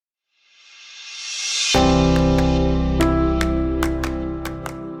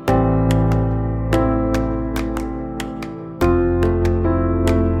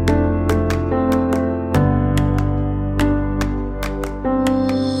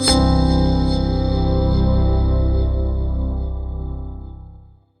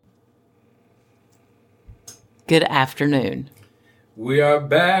Good afternoon. We are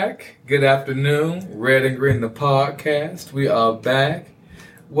back. Good afternoon. Red and Green, the podcast. We are back.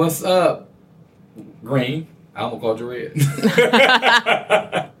 What's up, Green? I almost called you Red.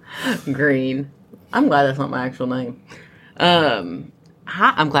 Green. I'm glad that's not my actual name. Hi,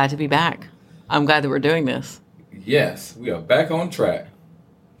 I'm glad to be back. I'm glad that we're doing this. Yes, we are back on track.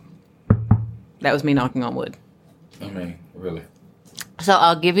 That was me knocking on wood. I mean, really. So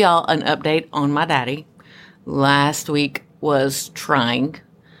I'll give y'all an update on my daddy. Last week was trying.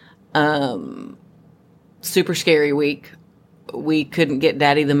 Super scary week. We couldn't get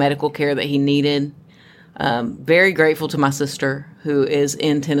Daddy the medical care that he needed. Very grateful to my sister who is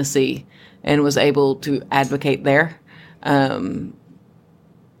in Tennessee and was able to advocate there. And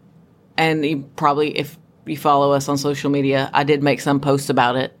you probably, if you follow us on social media, I did make some posts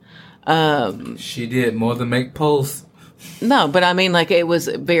about it. She did more than make posts. No, but I mean, like, it was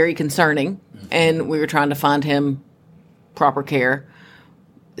very concerning, and we were trying to find him proper care.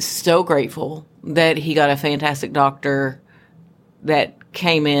 So grateful that he got a fantastic doctor that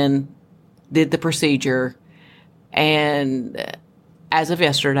came in, did the procedure, and as of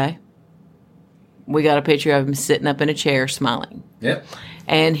yesterday, we got a picture of him sitting up in a chair smiling. Yep.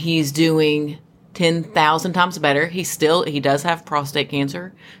 And he's doing 10,000 times better. He does have prostate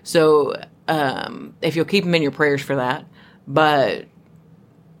cancer. So if you'll keep him in your prayers for that. But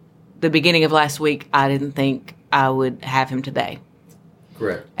the beginning of last week, I didn't think I would have him today.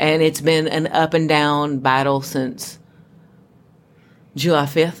 Correct. And it's been an up and down battle since July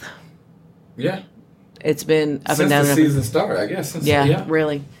 5th. Yeah. It's been up and down. Since the season started, I guess. Yeah,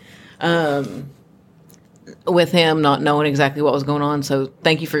 really. With him not knowing exactly what was going on. So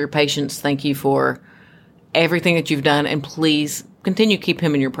thank you for your patience. Thank you for everything that you've done. And please continue to keep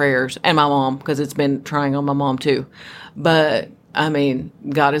him in your prayers. And my mom, because it's been trying on my mom too. But, I mean,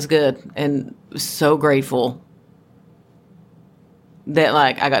 God is good. And so grateful that,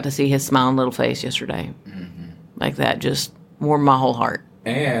 like, I got to see his smiling little face yesterday. Mm-hmm. Like, that just warmed my whole heart.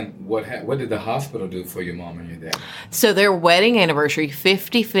 And what did the hospital do for your mom and your dad? So their wedding anniversary,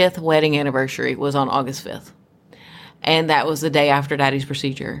 55th wedding anniversary, was on August 5th. And that was the day after Daddy's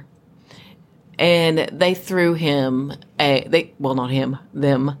procedure. And they threw him a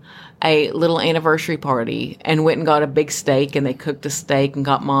little anniversary party and went and got a big steak, and they cooked a steak and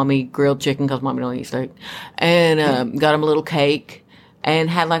got Mommy grilled chicken because Mommy don't eat steak. And got him a little cake and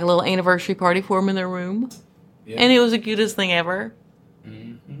had like a little anniversary party for him in their room. Yeah. And it was the cutest thing ever.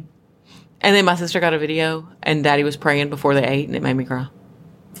 Mm-hmm. And then my sister got a video, and Daddy was praying before they ate, and it made me cry.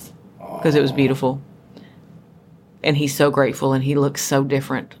 Because it was beautiful. And he's so grateful, and he looks so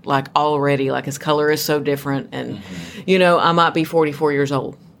different. Like, already, like, his color is so different. And, you know, I might be 44 years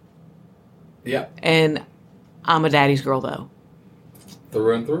old. Yeah. And I'm a daddy's girl, though.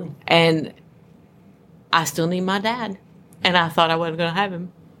 Through and through. And I still need my dad. And I thought I wasn't going to have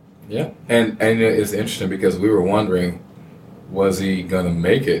him. Yeah. And it's interesting because we were wondering, was he going to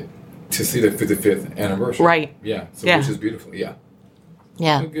make it to see the 55th anniversary? Right. Yeah. So, yeah. Which is beautiful. Yeah.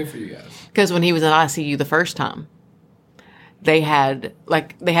 Yeah. So good for you guys. Because when he was in ICU the first time, they have a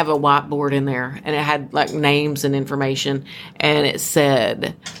whiteboard in there, and it had, like, names and information, and it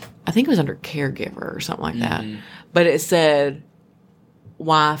said, I think it was under caregiver or something like that, but it said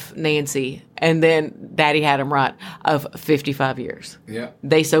wife Nancy, and then Daddy had him right of 55 years. Yeah.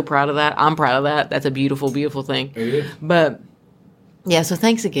 They so proud of that. I'm proud of that. That's a beautiful, beautiful thing. It is. But, yeah, so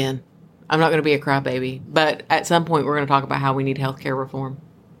thanks again. I'm not going to be a crybaby, but at some point we're going to talk about how we need healthcare reform.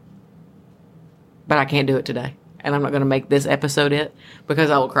 But I can't do it today. And I'm not going to make this episode it because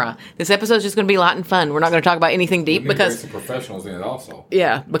I will cry. This episode is just going to be light and fun. We're not going to talk about anything deep because some professionals in it also.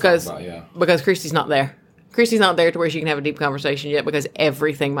 Yeah, because Christy's not there. Christy's not there to where she can have a deep conversation yet because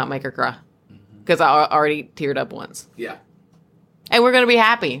everything might make her cry. Because I already teared up once. Yeah. And we're going to be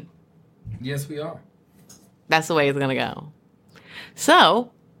happy. Yes, we are. That's the way it's going to go.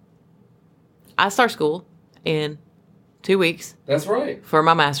 So, I start school in 2 weeks. That's right. For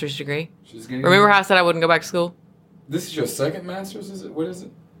my master's degree. Remember how I said I wouldn't go back to school? This is your second master's, is it? What is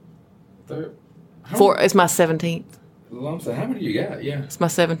it? Third? It's my 17th. Well, I'm saying, how many you got? Yeah. It's my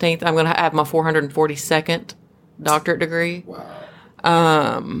 17th. I'm going to have my 442nd doctorate degree.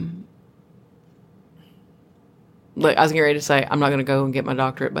 Wow. Look, I was getting ready to say I'm not going to go and get my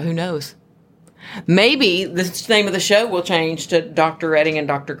doctorate, but who knows? Maybe the name of the show will change to Dr. Redding and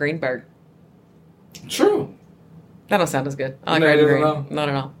Dr. Greenberg. True. That don't sound as good. I like Redding Green. Not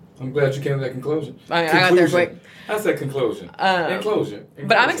at all. I'm glad you came to that conclusion. I got there quick. I said conclusion. Inclusion.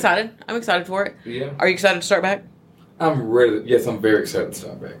 But I'm excited. I'm excited for it. Yeah. Are you excited to start back? I'm ready. Yes, I'm very excited to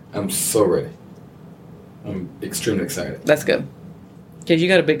start back. I'm so ready. I'm extremely excited. That's good. Because you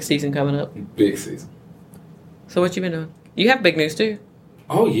got a big season coming up. Big season. So what you been doing? You have big news too.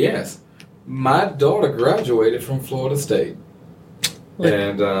 Oh yes, my daughter graduated from Florida State,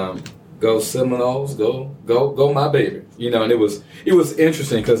 and go Seminoles, go my baby. You know, and it was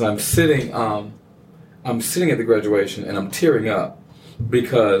interesting because I'm sitting at the graduation and I'm tearing up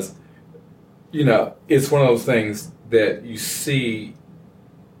because, you know, it's one of those things that you see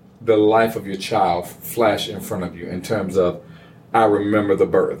the life of your child flash in front of you in terms of, I remember the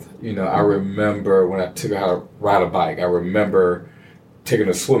birth. You know, I remember when I took her how to ride a bike. I remember taking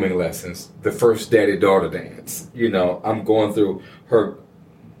her swimming lessons, the first daddy-daughter dance. You know, I'm going through her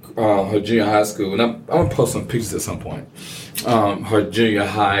junior high school, and I'm going to post some pictures at some point. Her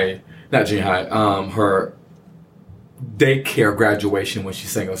her daycare graduation when she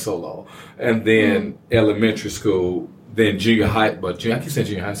sang a solo. And then elementary school, then junior high, I keep saying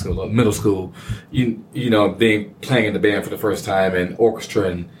junior high school, middle school, you know, then playing in the band for the first time and orchestra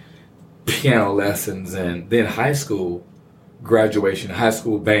and piano lessons, and then high school graduation, high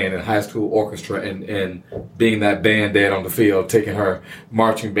school band and high school orchestra, and being that band dad on the field, taking her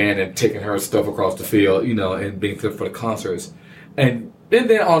marching band and taking her stuff across the field, you know, and being there for the concerts. And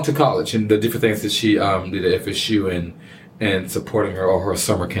then on to college and the different things that she did at FSU and supporting her or her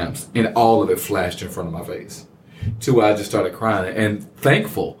summer camps. And all of it flashed in front of my face. To where I just started crying and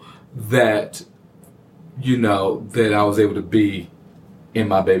thankful that, you know, that I was able to be in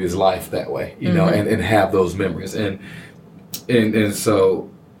my baby's life that way, you know, and have those memories. And so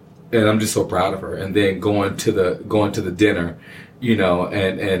I'm just so proud of her. And then going to the dinner, you know,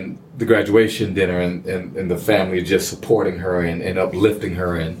 and the graduation dinner and the family just supporting her and uplifting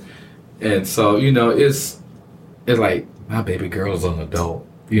her. And so, you know, it's like my baby girl is an adult,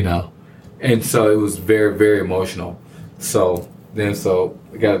 you know. And so it was very, very emotional. So I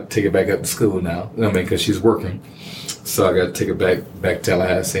got to take it back up to school now. I mean, because she's working. So I got to take it back to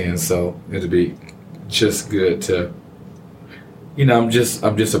Tallahassee. And so it'll be just good to, you know, I'm just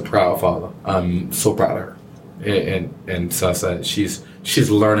a proud father. I'm so proud of her. And so I said, she's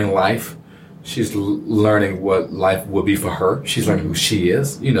learning life. She's learning what life will be for her. She's learning who she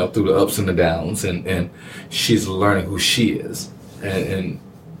is, you know, through the ups and the downs. And she's learning who she is.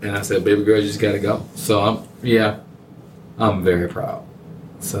 And I said, baby girl, you just got to go. So I'm very proud.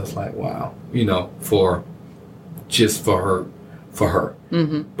 So it's like, wow, you know, for her.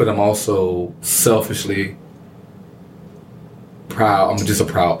 Mm-hmm. But I'm also selfishly proud. I'm just a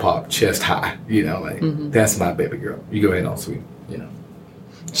proud pop, chest high, you know, like that's my baby girl. You go ahead on, sweet, you know.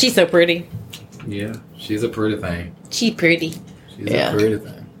 She's so pretty. Yeah, she's a pretty thing. She's pretty. She's a pretty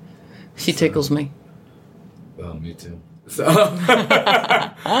thing. She tickles me. Well, me too. So,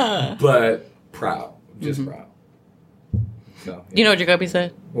 but proud, just proud. So, you know what Jacoby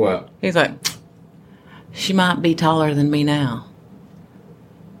said? What? He's like, she might be taller than me now,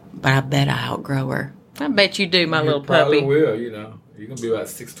 but I bet I outgrow her. I bet you do, my little puppy. You probably will, you know. You're going to be about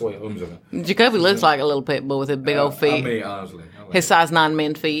 6'12". Jacoby looks like a little pit bull with his big old feet. I mean, honestly. His size 9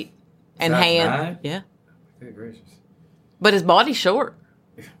 men feet. And size hand. 9? Yeah. Good gracious. But his body's short.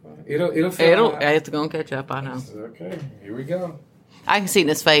 It's going to catch up, I know. Okay, here we go. I can see it in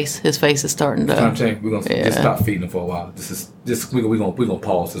his face. His face is starting to... We're going to just stop feeding him for a while. We're going to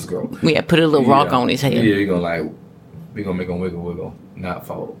pause this girl. Yeah, put a little rock on his head. Yeah, we're going to make him wiggle, not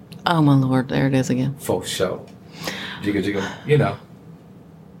fold. Oh, my Lord, there it is again. For sure. Jiggle, you know.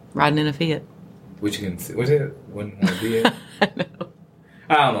 Riding in a Fiat. Which you can see. What's it? Wouldn't want to be it? I know.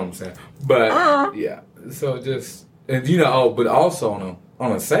 I don't know what I'm saying. But, yeah. So just... And, you know, but also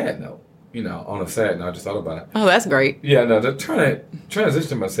on a sad note, you know, I just thought about it. Oh, that's great. Yeah, no, the transition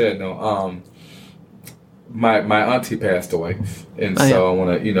to my sad note, my auntie passed away. And so I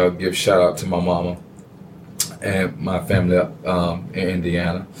want to, you know, give shout out to my mama and my family up in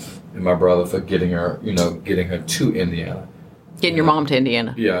Indiana and my brother for getting her to Indiana. Getting your mom to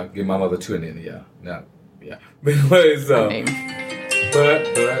Indiana. Yeah, get my mother to Indiana. Yeah. But anyway, so,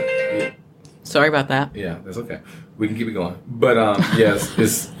 but, yeah. Sorry about that. Yeah, that's okay. We can keep it going. But yes,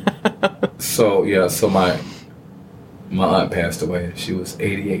 it's so my aunt passed away. She was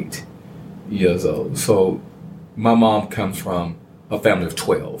 88 years old. So my mom comes from a family of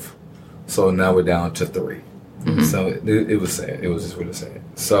 12. So now we're down to 3. Mm-hmm. So it was sad. It was just really sad.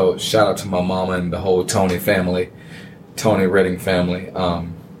 So shout out to my mama and the whole Tony family, Tony Redding family.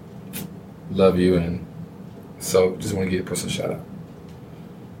 Love you, and so just want to give a personal shout out.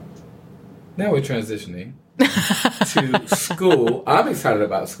 Now we're transitioning to school. I'm excited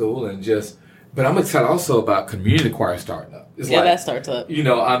about school and just But I'm excited also about community choir starting up. It's that starts up. You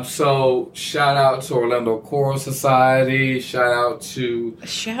know, I'm so shout out to Orlando Choral Society. Shout out.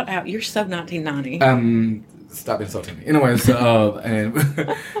 You're so 1990. Stop insulting me. Anyways,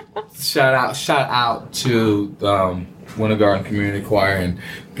 and shout out to Winter Garden Community Choir, and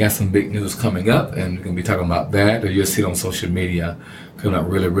got some big news coming up, and we're gonna be talking about that. Or you'll see it on social media coming up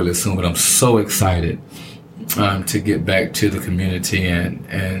really, really soon. But I'm so excited to get back to the community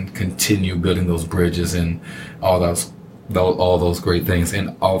and continue building those bridges and all those great things.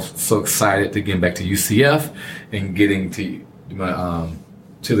 And also excited to get back to UCF and getting to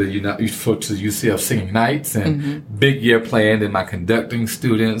to the UCF singing nights, and big year planned in my conducting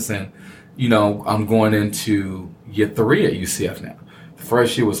students. And I'm going into year 3 at UCF now. The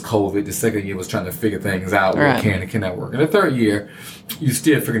first year was COVID. The second year was trying to figure things out. What can and cannot work. And the third year, you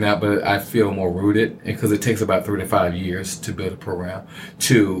still figuring out, but I feel more rooted, because it takes about 3 to 5 years to build a program,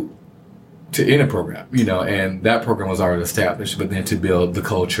 to end a program, and that program was already established, but then to build the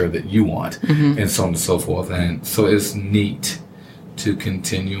culture that you want, and so on and so forth. And so it's neat to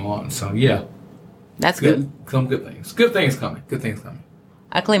continue on. So yeah, that's good. Some good things. Good things coming. Good things coming.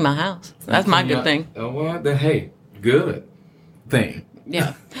 I clean my house. That's my good thing. Oh, well, hey, good thing.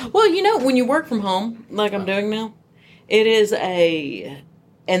 Yeah. Well, when you work from home, like I'm doing now, it is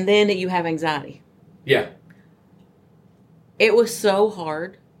and then you have anxiety. Yeah. It was so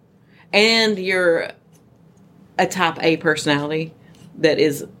hard. And you're a type A personality that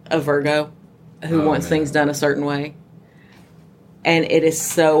is a Virgo who wants things done a certain way. And it is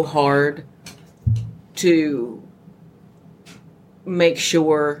so hard to make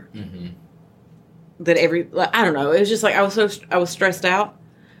sure that I don't know. It was just like I was stressed out,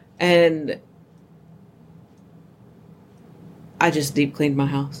 and I just deep cleaned my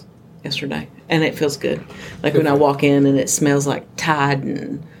house yesterday, and it feels good. Like when I walk in and it smells like Tide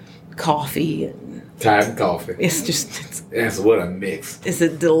and coffee and Tide and coffee. That's what a mix. It's a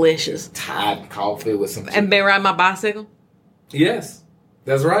delicious Tide coffee with some. And been riding my bicycle. Yes,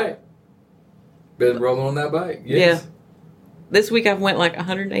 that's right. Been rolling on that bike. Yes. Yeah. This week I've went like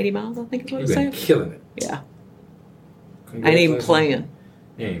 180 miles, I think is what it said. You've been killing it. Yeah. I ain't even playing.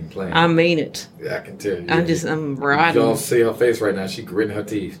 You ain't playing. I mean it. Yeah, I can tell you. I'm riding. You don't see her face right now. She's gritting her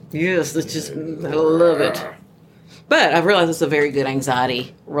teeth. Yes, it's just, I love it. But I've realized it's a very good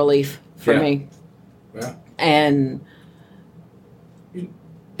anxiety relief for me. Yeah. And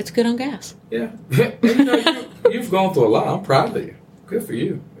it's good on gas. Yeah. You've gone through a lot. I'm proud of you. Good for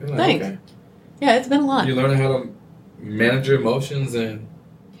you. Thanks. Okay. Yeah, it's been a lot. You're learning how to manage your emotions and...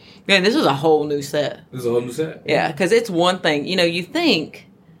 Yeah, this is a whole new set. This is a whole new set? Yeah, because it's one thing. You think...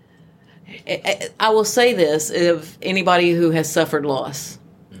 I will say this, if anybody who has suffered loss,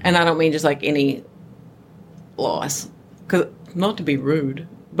 and I don't mean just like any loss, because not to be rude,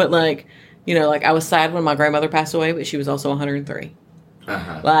 but like I was sad when my grandmother passed away, but she was also 103.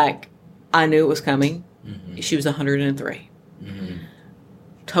 Like, I knew it was coming. She was 103.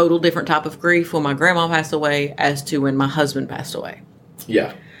 Total different type of grief when my grandma passed away as to when my husband passed away.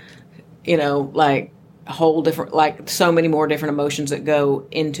 Yeah. Like a whole different, like so many more different emotions that go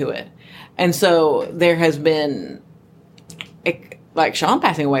into it. And so there has been, like Sean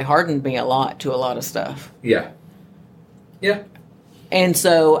passing away hardened me a lot to a lot of stuff. Yeah. Yeah. And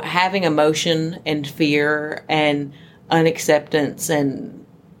so having emotion and fear and unacceptance, and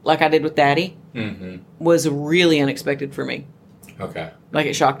like I did with Daddy, was really unexpected for me. Okay. Like,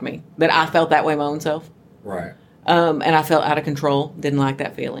 it shocked me that I felt that way my own self. Right. And I felt out of control. Didn't like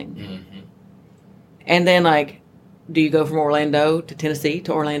that feeling. And then, like, do you go from Orlando to Tennessee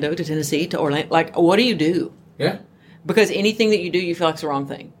to Orlando to Tennessee to Orlando? Like, what do you do? Yeah. Because anything that you do, you feel like it's the wrong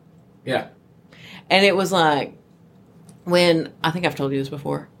thing. Yeah. And it was like, when, I think I've told you this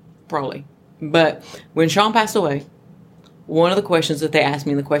before, probably. But when Sean passed away, one of the questions that they asked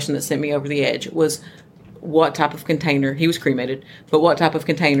me, and the question that sent me over the edge, was what type of container, he was cremated, but what type of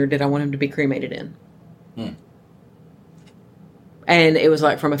container did I want him to be cremated in? And it was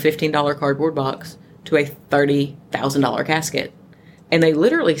like from a $15 cardboard box to a $30,000 casket. And they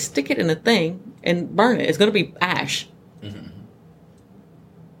literally stick it in a thing and burn it. It's going to be ash.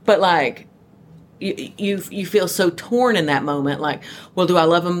 But like, you feel so torn in that moment. Like, well, do I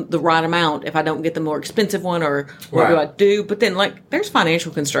love them the right amount if I don't get the more expensive one, or what do I do? But then, like, there's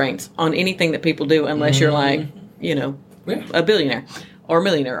financial constraints on anything that people do unless you're like, a billionaire or a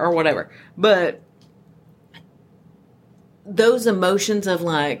millionaire or whatever. But those emotions of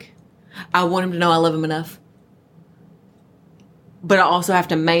like, I want him to know I love him enough, but I also have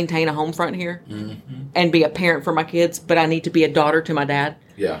to maintain a home front here and be a parent for my kids. But I need to be a daughter to my dad.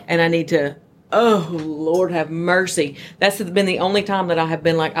 Yeah. And I need to, oh, Lord have mercy. That's been the only time that I have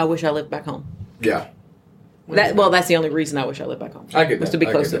been like, I wish I lived back home. Yeah. That's the only reason I wish I lived back home. I get that. Was to be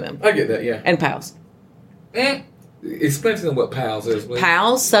I close get to that. them. I get that, yeah. And Pals. Explain to them what Pals is, please.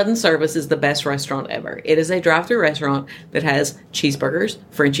 Pals Sudden Service is the best restaurant ever. It is a drive-thru restaurant that has cheeseburgers,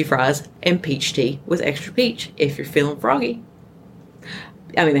 Frenchy fries, and peach tea with extra peach if you're feeling froggy.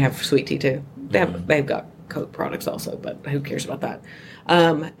 I mean, they have sweet tea too. They've got Coke products also, but who cares about that?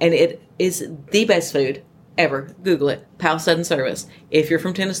 And it is the best food ever. Google it. Pals Sudden Service. If you're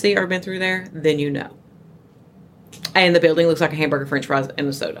from Tennessee or been through there, then you know. And the building looks like a hamburger, French fries, and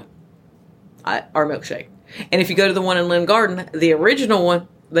a soda. Or milkshake. And if you go to the one in Lynn Garden, the original one,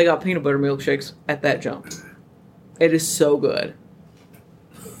 they got peanut butter milkshakes at that jump. It is so good.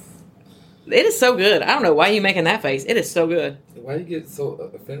 It is so good. I don't know why you making that face. It is so good. Why do you get so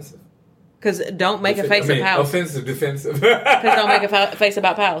offensive? Because don't make a face at Pals. Offensive, defensive. Because don't make a face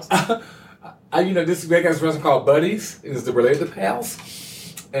about Pals. This restaurant called Buddies is related to Pals.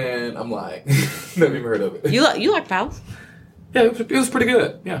 And I'm like, never even heard of it. You like Pals? Yeah, it was pretty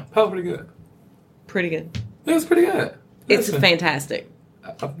good. Yeah, Pals was pretty good. Pretty good. It was pretty good. It's fantastic.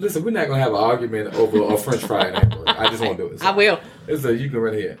 Listen, we're not going to have an argument over a French fry and hamburger. I just want to do it. So I will. You can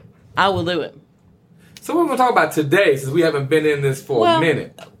run ahead. I will do it. So what we're going to talk about today, since we haven't been in this for a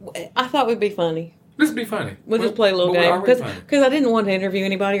minute. I thought it would be funny. This would be funny. We'll just play a little game. Because I didn't want to interview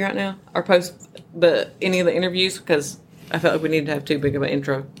anybody right now or post any of the interviews because I felt like we needed to have too big of an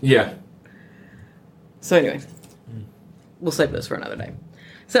intro. Yeah. So anyway, we'll save this for another day.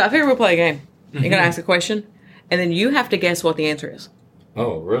 So I figured we'll play a game. You're going to ask a question, and then you have to guess what the answer is.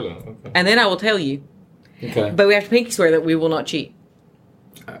 Oh, really? Okay. And then I will tell you. Okay. But we have to pinky swear that we will not cheat.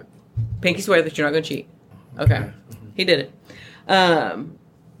 Pinky swear that you're not going to cheat. Okay. Mm-hmm. He did it. But I'm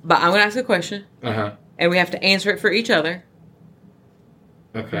going to ask a question. Uh-huh. And we have to answer it for each other.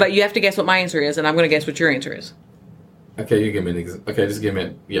 Okay. But you have to guess what my answer is, and I'm going to guess what your answer is. Okay, you give me an okay, just give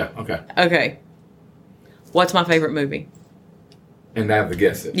me yeah, okay. Okay. What's my favorite movie? And I have to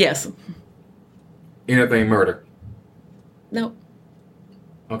guess it. Yes. Anything murder? No.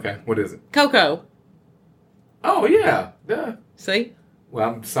 Okay, what is it? Coco. Oh, yeah. Duh. See? Well,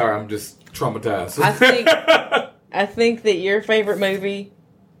 I'm sorry, I'm just traumatized. I think that your favorite movie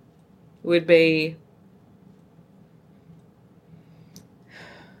would be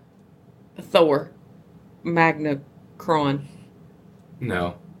Thor. Magnacron.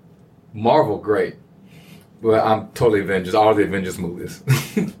 No. Marvel, great. Well, I'm totally Avengers. All the Avengers movies.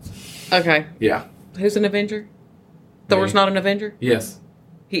 Okay. Yeah. Who's an Avenger? Thor's not an Avenger? Yes.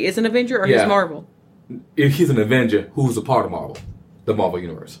 He is an Avenger or he's Marvel? If he's an Avenger, who's a part of Marvel? The Marvel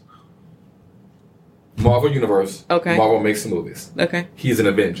Universe. Marvel Universe. Okay. Marvel makes the movies. Okay. He's an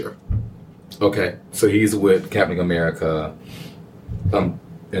Avenger. Okay. So he's with Captain America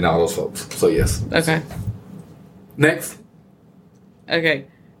and all those folks. So yes. Okay. Next. Okay.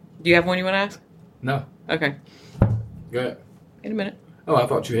 Do you have one you want to ask? No. Okay. Go ahead. In a minute. Oh, I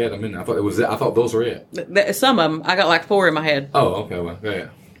thought you had them in there. I thought it was. I thought those were it. Some of them. I got like 4 in my head. Oh, okay. Well, go ahead.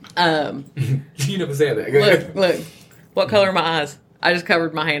 You never said that. Go ahead. Look. What color are my eyes? I just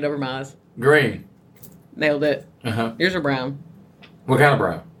covered my hand over my eyes. Green. Nailed it. Uh-huh. Yours are brown. What kind of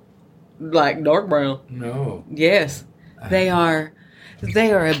brown? Like dark brown. No. Yes. They are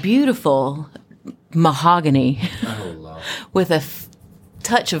a beautiful mahogany. Oh, Lord. With a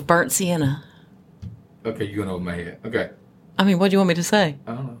touch of burnt sienna. Okay, you're going over my head. Okay. I mean, what do you want me to say?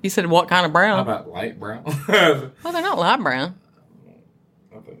 I don't know. You said what kind of brown? How about light brown? Well, they're not light brown.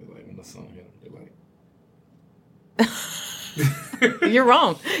 I thought they like when the sun hit them. You're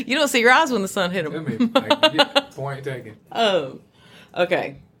wrong. You don't see your eyes when the sun hit them. I mean, point taken. Oh,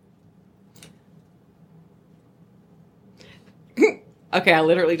 okay. Okay, I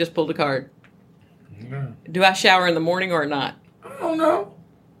literally just pulled a card. Yeah. Do I shower in the morning or not? I don't know.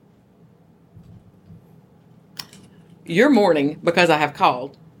 You're morning because I have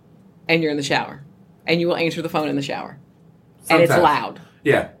called, and you're in the shower, and you will answer the phone in the shower, and it's loud.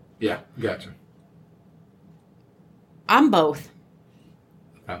 Yeah, gotcha. I'm both.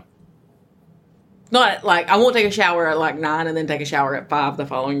 Oh. Not like I won't take a shower at like 9 and then take a shower at 5 the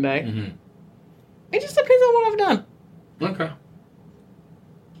following day. Mm-hmm. It just depends on what I've done. Okay.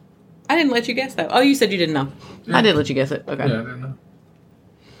 I didn't let you guess that. Oh, you said you didn't know. Yeah. I did let you guess it. Okay. Yeah, I didn't know.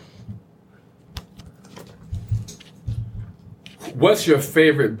 What's your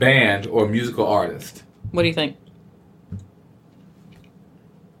favorite band or musical artist? What do you think?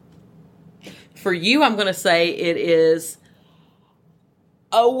 For you, I'm going to say it is...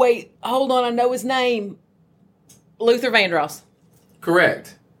 Oh, wait. Hold on. I know his name. Luther Vandross.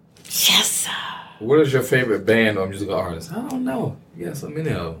 Correct. Yes. What is your favorite band or musical artist? I don't know. Yeah, so many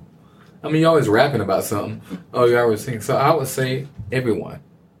of them. I mean, you're always rapping about something. Oh, you always sing. So I would say everyone.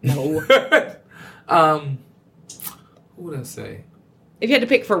 No. What would I say? If you had to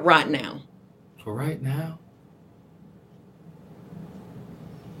pick for right now. For right now?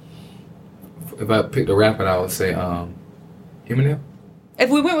 If I picked a rapper, I would say Eminem. If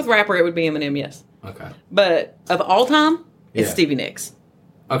we went with rapper, it would be Eminem, yes. Okay. But of all time, it's Yeah. Stevie Nicks.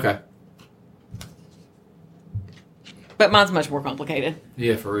 Okay. But mine's much more complicated.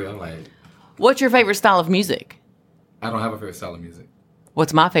 Yeah, for real. Like, What's your favorite style of music? I don't have a favorite style of music.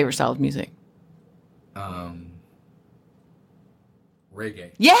 What's my favorite style of music?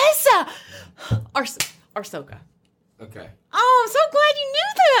 Reggae. Yes! Or soca. Okay. Oh, I'm so glad you knew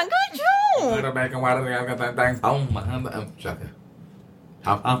that. Good job.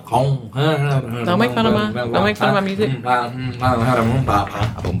 Don't make fun of my music.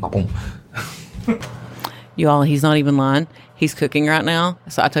 You all, he's not even lying. He's cooking right now.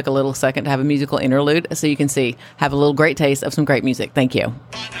 So I took a little second to have a musical interlude so you can see, have a little great taste of some great music. Thank you.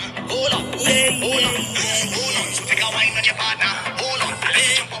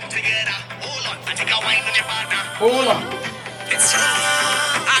 Hold on. It's wrong.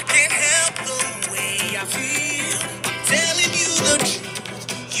 I can't help the way I feel. I'm telling you the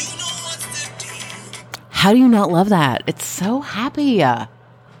truth. You know what's the deal. How do you not love that? It's so happy.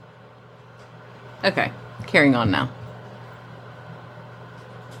 Okay, carrying on now.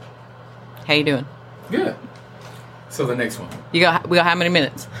 How you doing? Good. So the next one. We got how many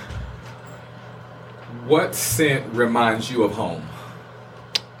minutes? What scent reminds you of home?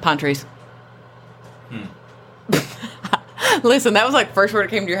 Pine trees. Listen, that was like the first word that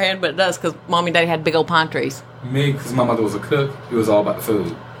came to your head, but it does because Mommy and Daddy had big old pine trees. Me, because my mother was a cook, it was all about the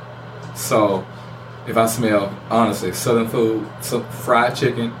food. So, if I smell, honestly, southern food, so fried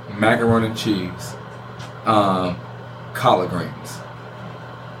chicken, macaroni and cheese, collard greens,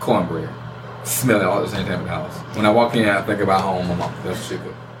 cornbread, smell it all at the same time in the house. When I walk in, I think about home, my mom. That's what she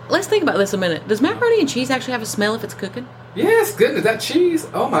cooked. Let's think about this a minute. Does macaroni and cheese actually have a smell if it's cooking? Yes, goodness, that cheese.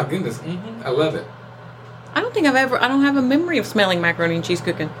 Oh my goodness, I love it. I don't have a memory of smelling macaroni and cheese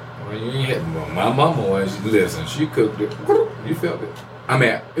cooking. Well, you ain't had, well, my mama was, listen, she cooked it. You felt it.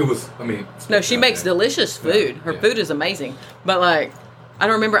 No, she makes delicious food. Her Yeah. food is amazing. But like, I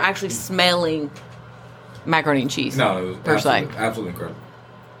don't remember actually smelling macaroni and cheese. No, it was per se. absolutely incredible.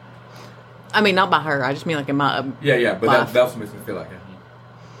 I mean, not by her. I just mean like in my Yeah, but life. that's what makes me feel like it.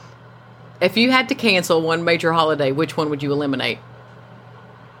 If you had to cancel one major holiday, which one would you eliminate?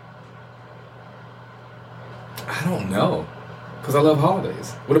 I don't know, because I love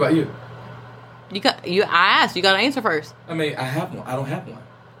holidays. What about you? I asked. You got to answer first. I mean, I have one. I don't have one.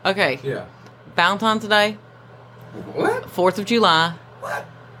 Okay. Yeah. Valentine's Day, What? 4th of July, What?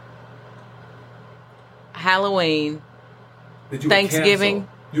 Halloween, Did you Thanksgiving.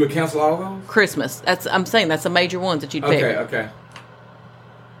 Cancel? You would cancel all of those? Christmas. I'm saying that's the major ones that you'd pick. Okay.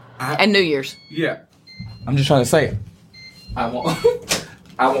 And New Year's. Yeah. I'm just trying to say it. I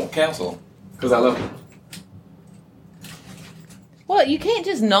won't cancel because I love them. Well, you can't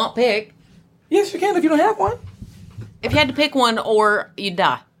just not pick. Yes, you can if you don't have one. If you had to pick one or you'd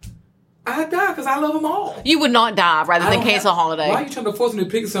die. I die because I love them all. You would not die rather I than don't cancel a have- holiday. Why are you trying to force me to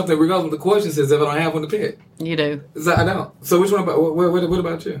pick something regardless of what the question says if I don't have one to pick? You do. So I don't. So which one about what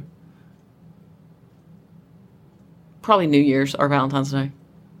about you? Probably New Year's or Valentine's Day.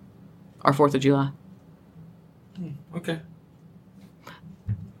 Or 4th of July. Okay.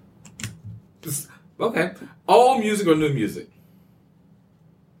 Okay. All music or new music?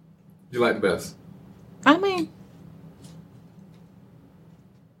 You like the best? I mean,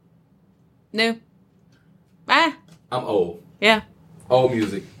 new. I'm old. Yeah. Old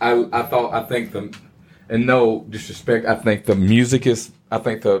music. I think and no disrespect, I think the music is, I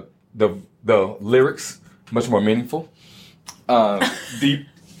think the lyrics much more meaningful, deep,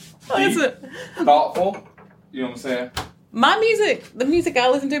 thoughtful. You know what I'm saying? My music, the music I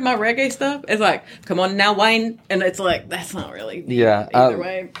listen to, my reggae stuff, is like, come on now, Wayne. And it's like, that's not really either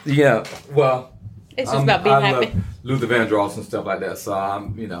way. Yeah. Well, It's just about being I happy. love Luther Vandross and stuff like that. So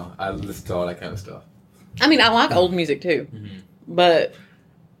I listen to all that kind of stuff. I mean, I like old music too. But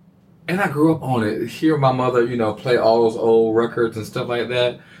And I grew up on it. Hear my mother, play all those old records and stuff like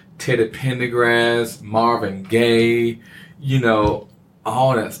that. Teddy Pendergrass, Marvin Gaye,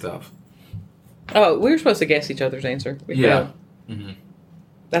 all that stuff. oh, we were supposed to guess each other's answer. We Yeah. failed.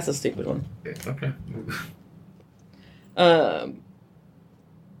 That's a stupid one. Okay.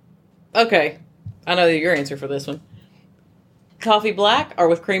 Okay. I know your answer for this one. Coffee black or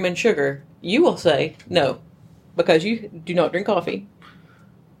with cream and sugar? You will say no, because you do not drink coffee.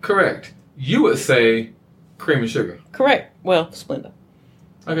 Correct. You would say cream and sugar. Correct. Well, Splenda.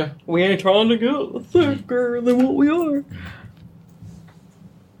 Okay. We ain't trying to get thicker than what we are.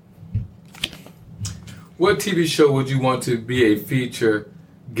 What TV show would you want to be a feature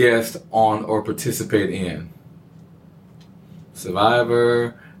guest on or participate in?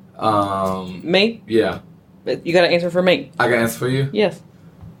 Survivor. Me? Yeah. You got to answer for me. I can answer for you? Yes.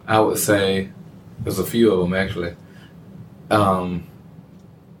 I would say there's a few of them actually.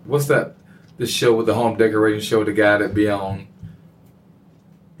 What's that? The show with the home decorating show, the guy that be on.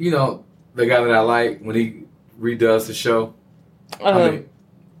 You know, the guy that I like when he redoes the show.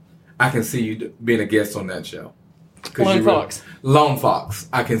 I can see you being a guest on that show. Lone Fox. Lone Fox.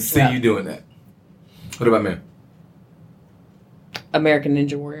 I can see you doing that. What about me? American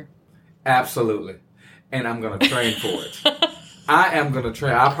Ninja Warrior. Absolutely. And I'm going to train for it. I am going to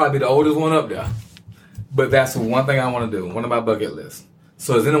train. I'll probably be the oldest one up there. But that's the one thing I want to do. One of my bucket lists.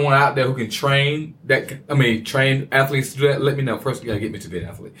 So is anyone out there who can train train athletes to do that? Let me know. First, you got to get me to be an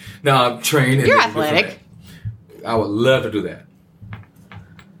athlete. No, I'm trained. You're athletic. I would love to do that.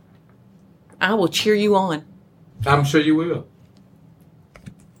 I will cheer you on. I'm sure you will.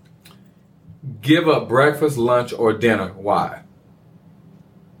 Give up breakfast, lunch, or dinner. Why?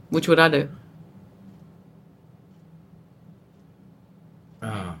 Which would I do?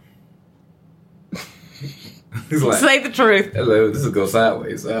 He's like, say the truth. Hello, this will go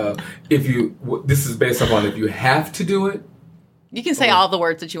sideways. This is based upon if you have to do it. You can say all the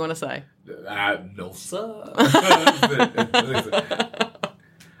words that you want to say. No, sir.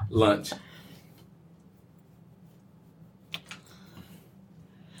 Lunch.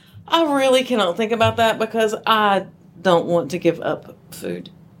 I really cannot think about that because I don't want to give up food.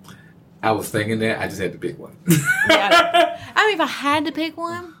 I was thinking that. I just had to pick one. Yeah, I mean, if I had to pick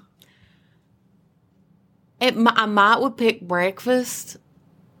one, I might would pick breakfast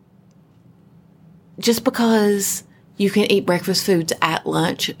just because you can eat breakfast foods at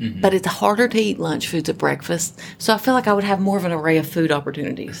lunch, but it's harder to eat lunch foods at breakfast. So I feel like I would have more of an array of food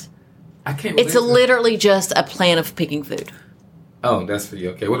opportunities. I can't. It's literally just a plan of picking food. Oh, that's for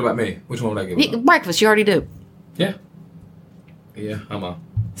you. Okay, what about me? Which one would I give up? Breakfast, you already do. Yeah. Yeah, I'm a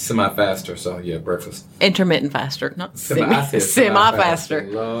semi-faster, so yeah, breakfast. Intermittent faster, not Semi-faster. semi-faster.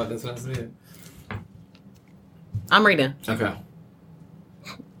 Lord, that's what I said. I'm reading. Okay.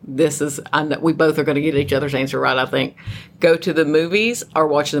 We both are going to get each other's answer right, I think. Go to the movies or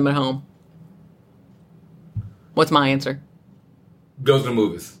watch them at home? What's my answer? Go to the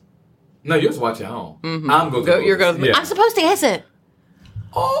movies. No, you just watch at home. Mm-hmm. I'm going to the movies. You're going to the movies. I'm supposed to guess it.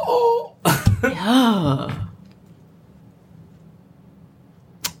 Oh. Yeah.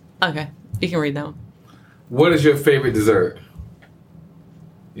 Okay, you can read that one. What is your favorite dessert?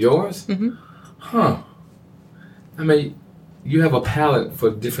 Yours? Mm-hmm. Huh. I mean, you have a palate for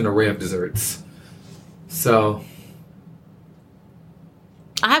a different array of desserts. So.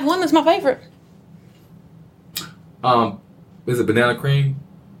 I have one that's my favorite. Is it banana cream?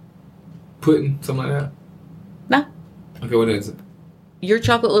 Pudding? Something like that? No. Okay, what is it? Your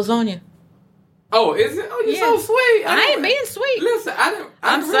chocolate lasagna. Oh, is it? Oh, you're so sweet. I ain't being sweet. Listen,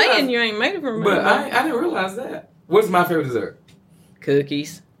 I'm saying you ain't made it for me. But I didn't realize that. What's my favorite dessert?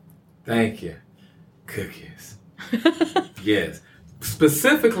 Cookies. Thank you. Cookies. Yes.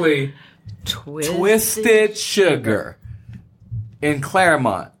 Specifically, Twisted Sugar in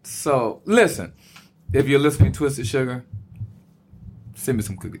Claremont. So, listen, if you're listening to Twisted Sugar, send me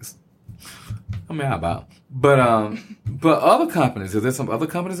some cookies. I mean, how about? But other companies, is there some other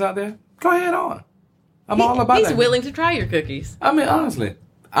companies out there? Go ahead on. I'm all about that. He's willing to try your cookies. I mean, honestly,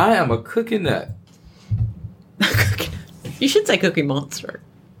 I am a cookie nut. You should say Cookie Monster.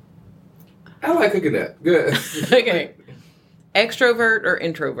 I like cookie nut. Good. Okay. Extrovert or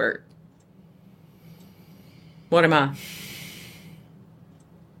introvert? What am I?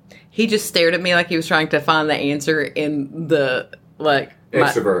 He just stared at me like he was trying to find the answer in the,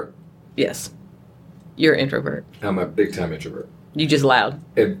 Extrovert. Yes. You're an introvert. I'm a big time introvert. You just loud.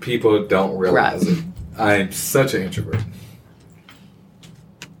 And people don't realize it. I am such an introvert.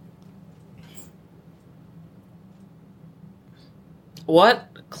 What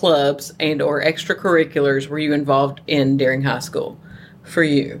clubs and or extracurriculars were you involved in during high school? For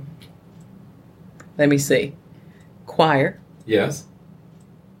you. Let me see. Choir. Yes.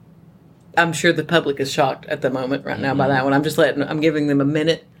 I'm sure the public is shocked at the moment right now by that one. I'm giving them a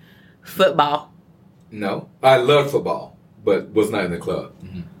minute. Football. No. I love football, but was not in the club.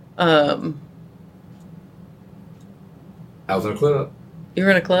 Mm-hmm. I was in a club. You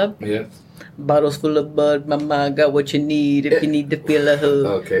were in a club? Yes. Bottles full of bud, mama got what you need if you need to feel a hug.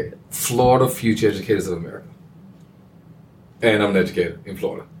 Okay. Florida Future Educators of America. And I'm an educator in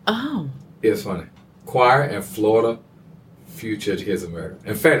Florida. Oh. It's funny. Choir and Florida Future Educators of America.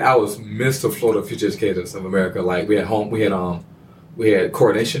 In fact, I was Mr. Florida Future Educators of America. Like we had we had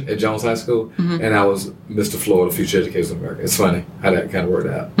coordination at Jones High School, and I was Mr. Florida, Future Educators of America. It's funny how that kind of worked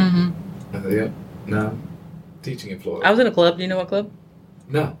out. I said, yep, no, I'm teaching in Florida. I was in a club. Do you know what club?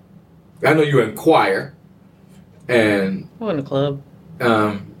 No. I know you were in choir, and I was in a club.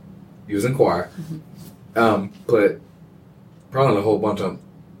 you was in choir, but probably a whole bunch of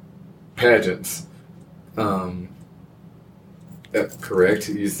pageants. Correct.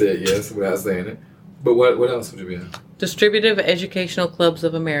 You said yes without saying it. But what else would you be in? Distributive Educational Clubs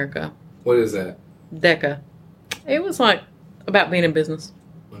of America. What is that? DECA. It was like about being in business.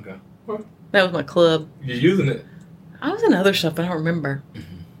 Okay. Well, That was my club. you're using it. I was in other stuff, but I don't remember.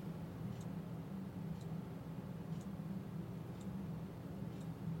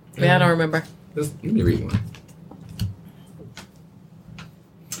 Yeah, I don't remember. Let me read one.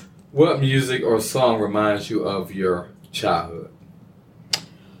 What music or song reminds you of your childhood?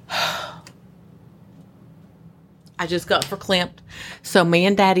 I just got verklempt. So me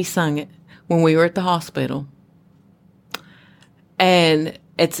and Daddy sung it when we were at the hospital. And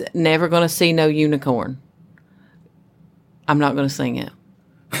it's Never Gonna See No Unicorn. I'm not gonna sing it.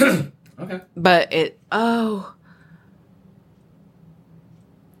 Okay. But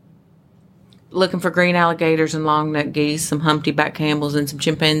looking for green alligators and long-necked geese, some humpty-back camels and some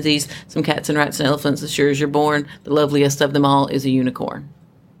chimpanzees, some cats and rats and elephants, as sure as you're born, the loveliest of them all is a unicorn.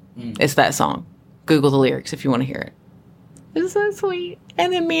 It's that song. Google the lyrics if you want to hear it. It's so sweet.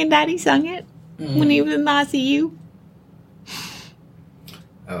 And then me and Daddy sung it when he was in the ICU.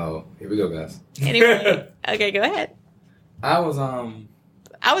 Oh, here we go, guys. Anyway, okay, go ahead. I was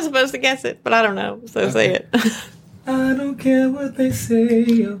I was supposed to guess it, but I don't know, so say it. I don't care what they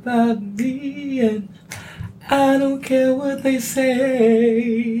say about me, and I don't care what they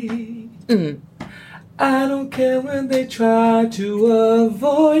say. I don't care when they try to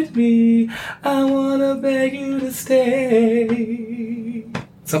avoid me. I wanna beg you to stay.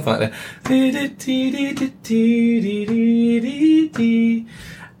 Something like that.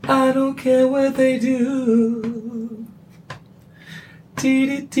 I don't care what they do.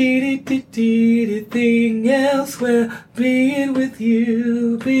 Thing elsewhere, being with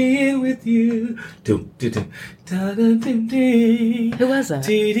you. Who was that?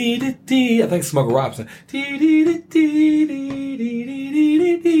 I think Smokey Robinson.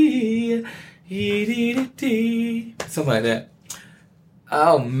 Something like that.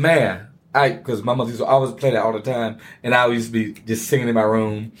 Oh man, because my mother used to always play that all the time, and I used to be just singing in my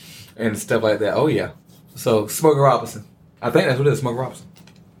room and stuff like that. Oh yeah, so Smokey Robinson. I think that's what it is, Smokey Robinson.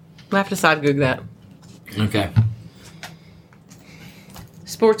 We'll have to side Google that. Okay.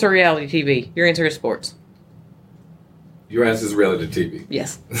 Sports or reality TV? Your answer is sports. Your answer is reality TV.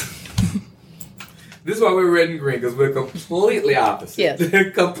 Yes. This is why we're red and green, because we're completely opposite.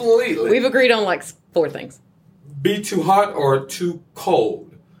 Yes. Completely. We've agreed on like 4 things. Be too hot or too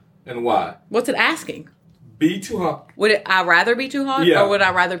cold, and why? What's it asking? Be too hot. Would I rather be too hot Yeah. or would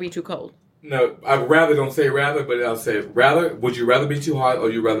I rather be too cold? No, I'd rather don't say rather, but I'll say rather. Would you rather be too hot or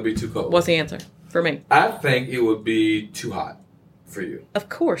you rather be too cold? What's the answer for me? I think it would be too hot for you. Of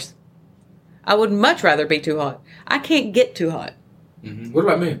course. I would much rather be too hot. I can't get too hot. Mm-hmm. What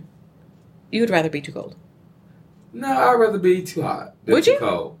about me? You would rather be too cold. No, I'd rather be too hot than Would too you?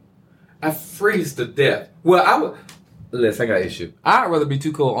 cold. I freeze to death. Well, I would. Listen, I got an issue. I'd rather be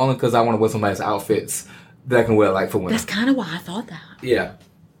too cold only because I want to wear some nice outfits that I can wear like for winter. That's kind of why I thought that. Yeah.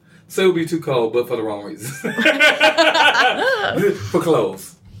 So it would be too cold, but for the wrong reasons. For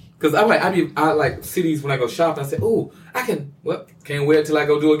clothes. Because I like cities when I go shopping. I say, "Ooh, can't wait till I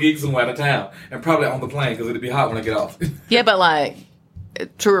go do a gig somewhere out of town, and probably on the plane because it'll be hot when I get off." Yeah, but like,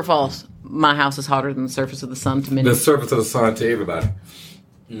 true or false? My house is hotter than the surface of the sun to many. The surface of the sun to everybody.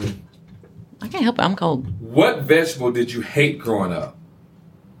 I can't help it. I'm cold. What vegetable did you hate growing up?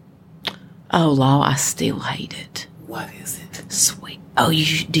 Oh, law, I still hate it. What is it? Sweet. Oh,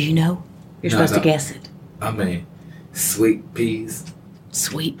 do you know? You're No, supposed no. to guess it. I mean, sweet peas.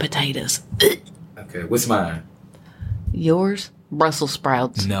 Sweet potatoes. Okay, what's mine? Yours? Brussels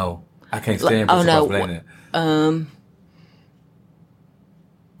sprouts. No, I can't stand Oh, no. Planet.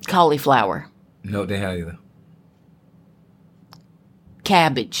 Cauliflower. No, they have either.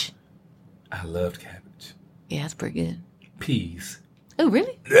 Cabbage. I loved cabbage. Yeah, that's pretty good. Peas. Oh,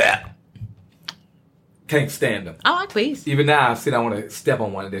 really? Yeah. Can't stand them. I like peas. Even now, I want to step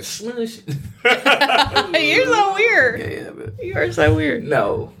on one and then slush. You're so weird. Yeah, but You are so weird.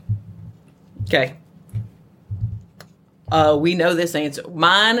 no. Okay. We know this answer.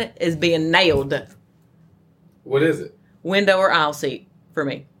 Mine is being nailed. What is it? Window or aisle seat for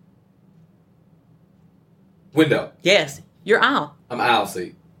me. Window. Yes, your aisle. I'm aisle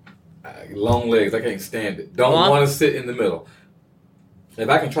seat. Long legs. I can't stand it. Don't Well, want to sit in the middle. If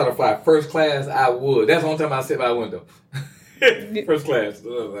I can try to fly first class, I would. That's the only time I sit by a window. First class.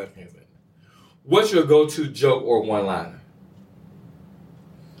 What's your go-to joke or one-liner?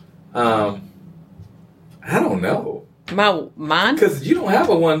 I don't know. Mine? Because you don't have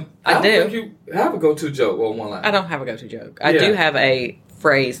a one. I don't do. think you have a go-to joke or one-liner. I don't have a go-to joke. I Yeah. do have a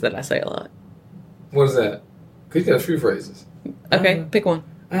phrase that I say a lot. What is that? Because you got a few phrases. Okay, pick one.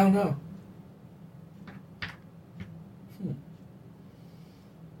 I don't know.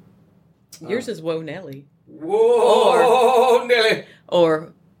 Yours is Whoa Nelly. Whoa, Nelly.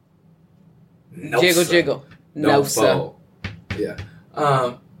 Or No, Jiggle sir. Jiggle. No, sir. foe. Yeah.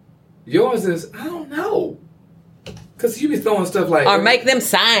 Yours is, I don't know. Because you be throwing stuff like... Or make them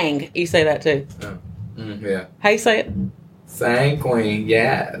sang. You say that too. yeah. How you say it? Sang queen,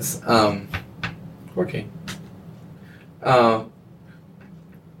 yes. Poor king. What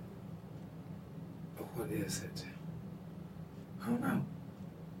is it? I don't know.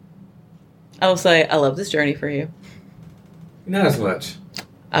 I will say, I love this journey for you. Not as much.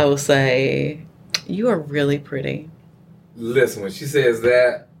 I will say, you are really pretty. Listen, when she says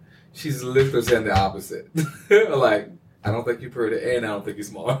that, she's literally saying the opposite. Like, I don't think you're pretty, and I don't think you're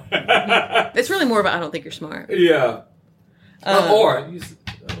smart. It's really more about I don't think you're smart. Yeah.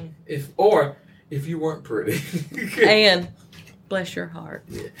 Or if you weren't pretty. And bless your heart.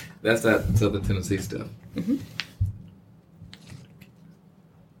 Yeah, that's that Southern Tennessee stuff. Mm-hmm.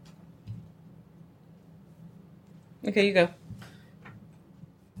 Okay, you go.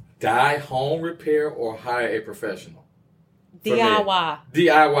 Die home repair or hire a professional? For me. DIY.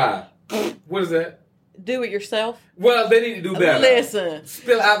 DIY. What is that? Do it yourself. Well, they need to do better. Listen.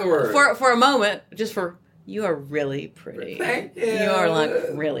 Spill out the word. For a moment, just for you are really pretty. Thank you. You are like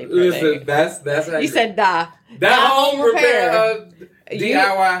really pretty. Listen, that's how You said die. Die home repair.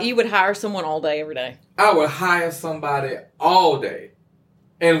 DIY. You would hire someone all day, every day. I would hire somebody all day.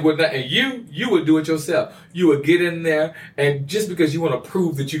 And you would do it yourself. You would get in there, and just because you want to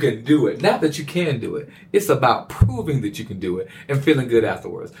prove that you can do it, not that you can do it, it's about proving that you can do it and feeling good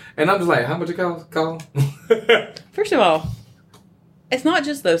afterwards. And I'm just like, how much it cost, Colin? First of all, it's not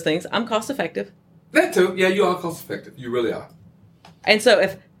just those things. I'm cost effective. That too. Yeah, you are cost effective. You really are. And so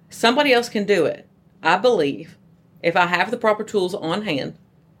if somebody else can do it, I believe if I have the proper tools on hand,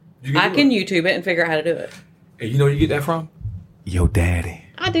 I can YouTube it and figure out how to do it. And you know where you get that from? Your daddy.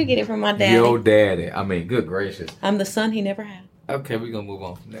 I do get it from my daddy. Your daddy. I mean, good gracious. I'm the son he never had. Okay, we're going to move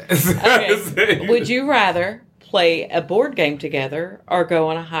on from that. Okay. Would you rather play a board game together or go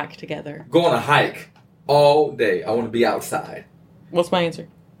on a hike together? Go on a hike all day. I want to be outside. What's my answer?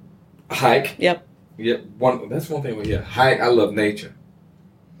 Hike? Yep. Yep. That's one thing. Yeah, hike. I love nature.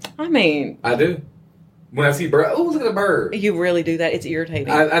 I mean, I do. When I see bird, oh, look at the bird. you really do that. It's irritating.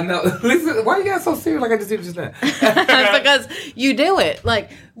 I know. Listen, why you guys so serious? Like I just did just now. Because you do it.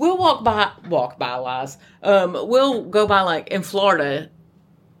 Like we'll walk by lies. We'll go by like in Florida,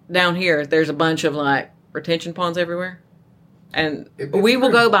 down here. There's a bunch of like retention ponds everywhere, and we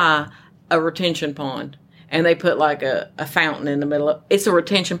will go by a retention pond, and they put like a fountain in the middle of. It's a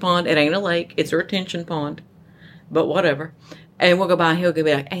retention pond. It ain't a lake. It's a retention pond, but whatever. And we'll go by and he'll be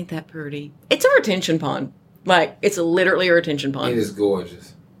like, ain't that pretty? It's a retention pond. Like, it's literally a retention pond. It is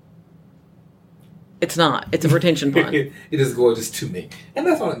gorgeous. It's not. It's a retention pond. It is gorgeous to me. And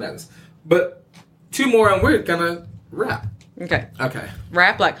that's all that matters. But 2 more and we're going to wrap. Okay. Okay.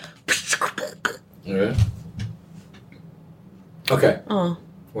 Rap like. Yeah. Okay. Oh,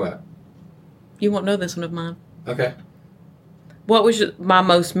 What? you won't know this one of mine. Okay. What was my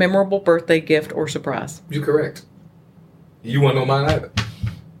most memorable birthday gift or surprise? You're correct. You won't know mine either.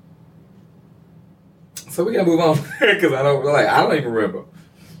 So we got to move on. Because I don't even remember.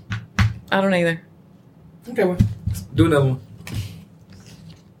 I don't either. Okay, well, let's do another one.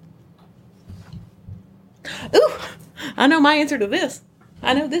 Ooh, I know my answer to this.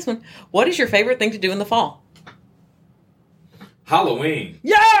 I know this one. What is your favorite thing to do in the fall? Halloween.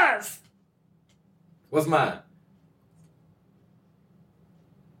 Yes! What's mine?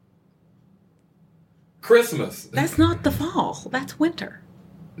 Christmas. That's not the fall. That's winter.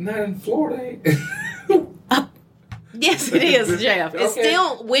 Not in Florida. Yes, it is, Jeff. It's Okay.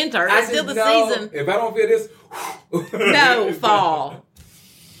 still winter. It's still the season. If I don't feel this, No, fall.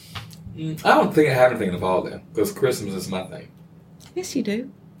 I don't think I have anything in the fall then, because Christmas is my thing. Yes, you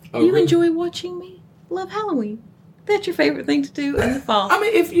do. Oh, You really? enjoy watching me love Halloween. That's your favorite thing to do in the fall. I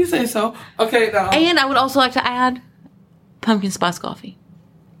mean, if you say so. Okay, now. And I would also like to add pumpkin spice coffee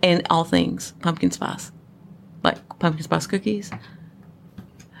and all things pumpkin spice, like pumpkin spice cookies.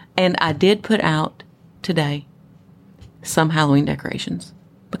 And I did put out today some Halloween decorations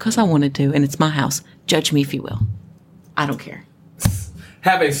because I wanted to, and it's my house. Judge me if you will. I don't care.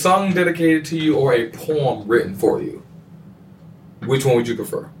 have a song dedicated to you or a poem written for you, which one would you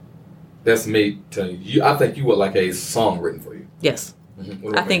prefer? That's me telling you. I think you would like a song written for you. Yes.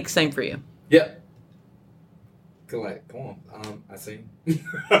 Mm-hmm. I think same for you. Yeah. Like, come on. I sing.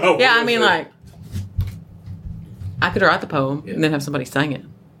 Yeah, I mean, like, I could write the poem and then have somebody sing it.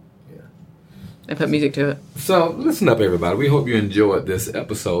 Yeah. And put music to it. So, listen up, everybody. We hope you enjoyed this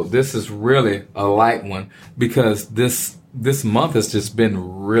episode. This is really a light one because this month has just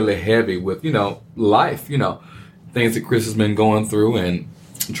been really heavy with, life, things that Chris has been going through and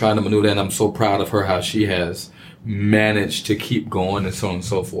trying to maneuver. And I'm so proud of her, how she has managed to keep going and so on and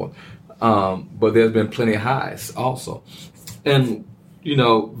so forth. But there's been plenty of highs also. And,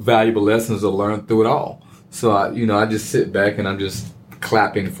 valuable lessons are learned through it all. So, I just sit back and I'm just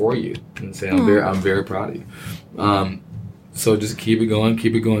clapping for you and say, I'm very proud of you. So just keep it going,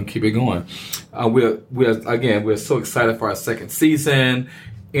 keep it going, keep it going. We're so excited for our second season,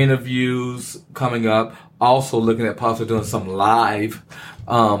 interviews coming up, also looking at possibly doing some live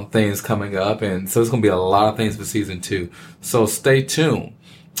things coming up. And so it's going to be a lot of things for season 2. So stay tuned.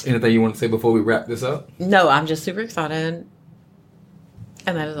 Anything you want to say before we wrap this up? No, I'm just super excited.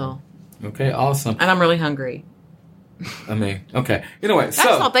 And that is all. Okay, awesome. And I'm really hungry. Okay. Anyway, I just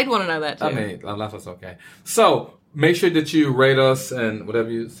thought they'd want to know that too. That's okay. So make sure that you rate us and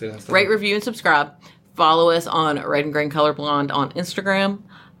whatever you say. Rate, review, and subscribe. Follow us on Red and Green Colorblind on Instagram.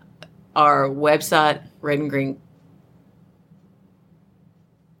 Our website, Red and Green.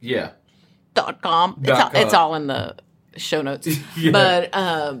 Yeah. .com. It's all in the show notes. Yeah. But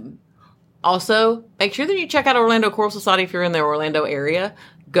also, make sure that you check out Orlando Choral Society if you're in the Orlando area.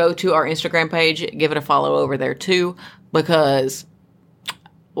 Go to our Instagram page, give it a follow over there too, because,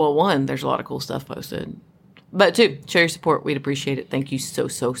 well, 1, there's a lot of cool stuff posted. But 2, show your support. We'd appreciate it. Thank you so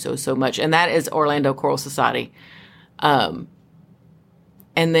much. And that is Orlando Choral Society. And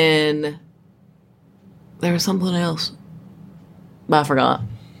then there was something else, but I forgot.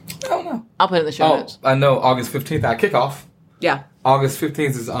 I don't know. I'll put it in the show notes. I know August 15th, our kickoff. Yeah. August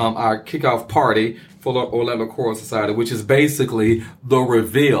 15th is our kickoff party for Orlando Choral Society, which is basically the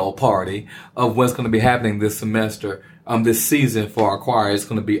reveal party of what's going to be happening this semester, this season for our choir. It's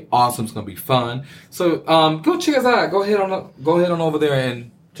going to be awesome. It's going to be fun. So go check us out. Go ahead on over there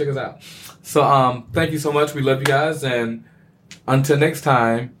and check us out. So thank you so much. We love you guys, and until next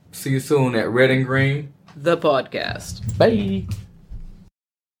time, see you soon at Red and Green, the podcast. Bye.